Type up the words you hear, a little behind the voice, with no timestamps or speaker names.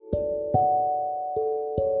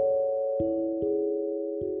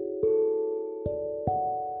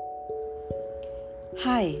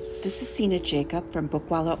Hi, this is Sina Jacob from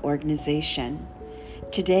Bookwala Organization.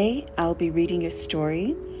 Today I'll be reading a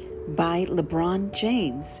story by LeBron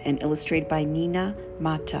James and illustrated by Nina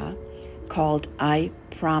Mata called I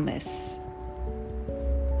Promise.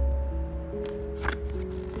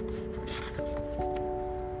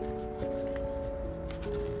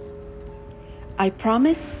 I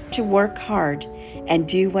promise to work hard and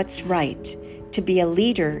do what's right, to be a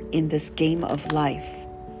leader in this game of life.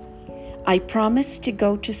 I promise to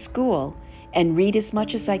go to school and read as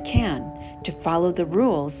much as I can, to follow the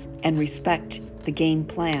rules and respect the game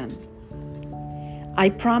plan. I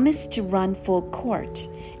promise to run full court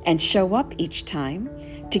and show up each time,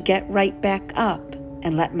 to get right back up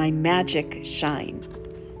and let my magic shine.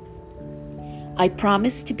 I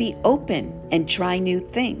promise to be open and try new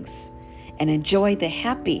things and enjoy the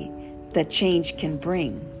happy that change can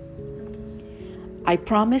bring. I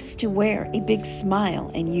promise to wear a big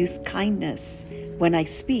smile and use kindness when I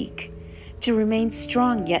speak, to remain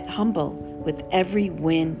strong yet humble with every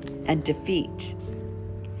win and defeat.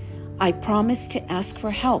 I promise to ask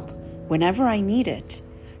for help whenever I need it,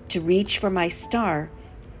 to reach for my star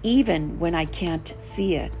even when I can't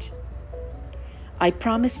see it. I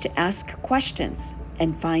promise to ask questions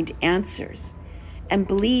and find answers, and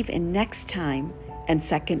believe in next time and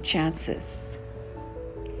second chances.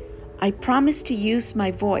 I promise to use my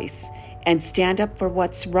voice and stand up for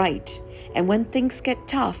what's right, and when things get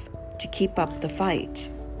tough, to keep up the fight.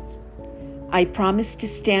 I promise to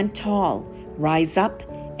stand tall, rise up,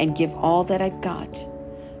 and give all that I've got,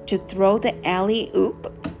 to throw the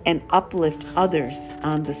alley-oop and uplift others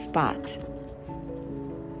on the spot.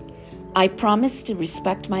 I promise to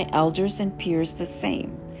respect my elders and peers the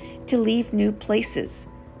same, to leave new places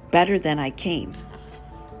better than I came.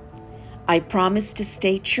 I promise to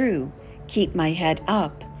stay true, keep my head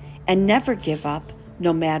up, and never give up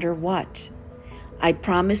no matter what. I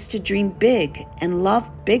promise to dream big and love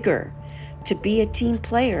bigger, to be a team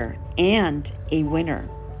player and a winner.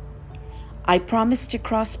 I promise to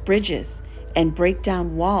cross bridges and break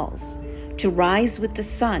down walls, to rise with the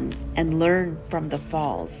sun and learn from the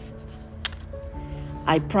falls.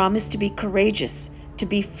 I promise to be courageous, to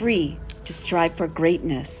be free, to strive for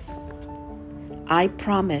greatness. I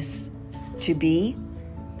promise to be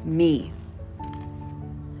me.